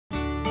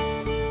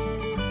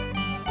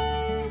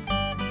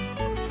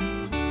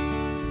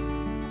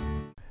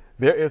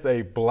There is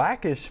a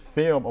blackish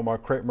film on my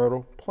crepe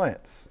myrtle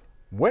plants.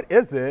 What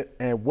is it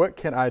and what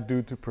can I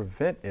do to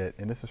prevent it?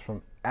 And this is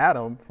from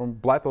Adam from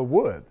Blythe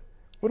Wood.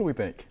 What do we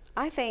think?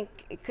 I think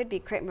it could be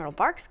crepe myrtle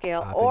bark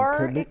scale, or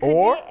it could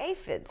be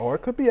aphids. Or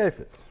it could be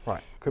aphids,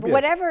 right. Could be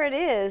whatever it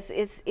is,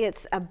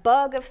 it's a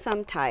bug of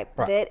some type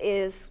right. that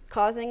is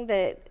causing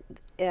the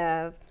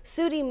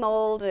sooty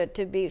mold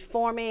to be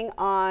forming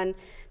on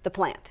the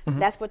plant. Mm-hmm.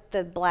 That's what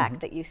the black mm-hmm.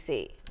 that you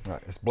see.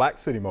 Right, it's black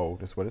sooty mold,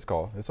 that's what it's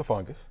called. It's a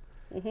fungus.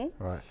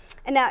 Mm-hmm. Right.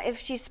 And now if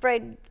she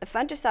sprayed a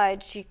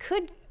fungicide, she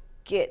could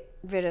get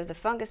rid of the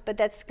fungus, but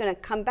that's going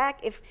to come back.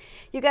 If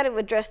you got to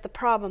address the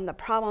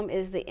problem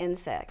is the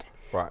insect.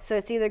 Right. So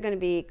it's either going to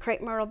be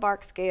crepe myrtle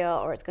bark scale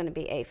or it's going to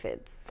be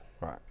aphids.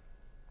 Right.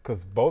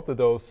 Because both of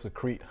those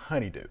secrete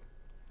honeydew.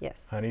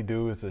 Yes.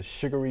 Honeydew is a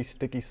sugary,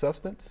 sticky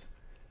substance,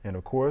 and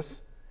of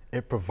course,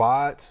 it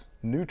provides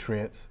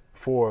nutrients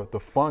for the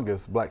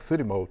fungus, black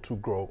sooty mold, to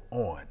grow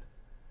on.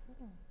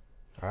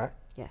 All right?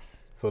 Yes.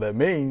 So that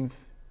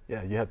means,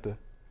 yeah, you have to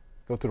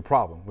go to the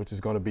problem, which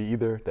is going to be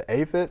either the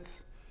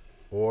aphids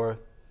or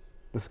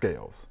the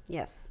scales.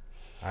 Yes.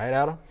 All right,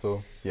 Adam?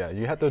 So, yeah,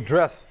 you have to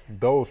address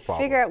those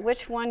problems. Figure out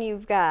which one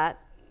you've got.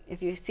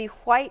 If you see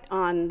white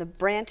on the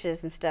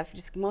branches and stuff,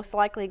 it's most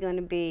likely going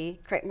to be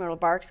crepe myrtle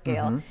bark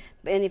scale.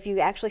 Mm-hmm. And if you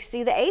actually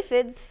see the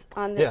aphids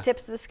on the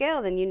tips of the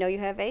scale, then you know you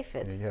have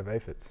aphids. Yeah, you have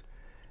aphids.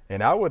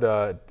 And I would,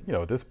 you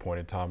know, at this point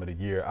in time of the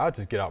year, I'd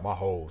just get out my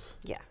hose.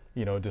 Yeah.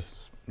 You know, just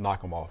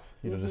knock them off.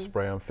 You know, mm-hmm. just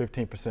spray them,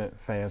 15%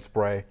 fan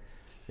spray.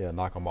 Yeah,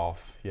 knock them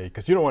off. Yeah,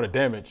 because you don't want to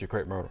damage your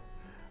crepe myrtle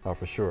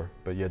for sure.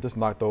 But yeah, just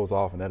knock those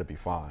off and that'll be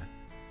fine.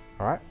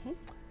 All right. Mm-hmm.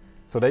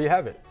 So there you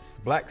have it. It's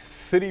black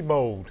sooty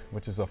mold,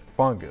 which is a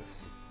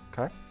fungus.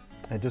 Okay.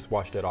 And just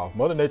wash that off.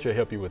 Mother Nature will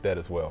help you with that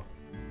as well.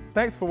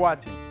 Thanks for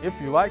watching. If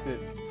you liked it,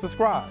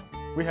 subscribe.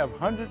 We have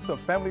hundreds of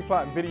family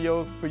plot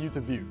videos for you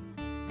to view.